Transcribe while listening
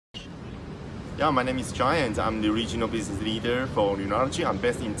Yeah, my name is Giant. I'm the regional business leader for neurology. I'm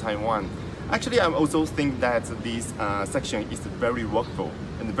based in Taiwan. Actually, I also think that this section is very workful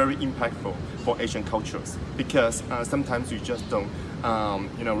and very impactful for Asian cultures because sometimes we just don't,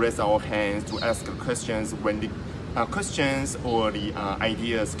 raise our hands to ask questions when the questions or the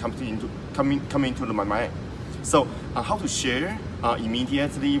ideas come into my mind. So how to share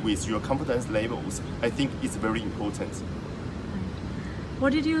immediately with your confidence levels, I think is very important.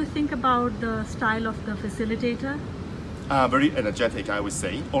 What did you think about the style of the facilitator? Very energetic, I would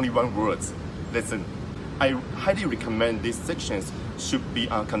say. Only one word, listen. I highly recommend these sections should be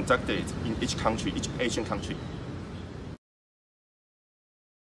conducted in each country, each Asian country.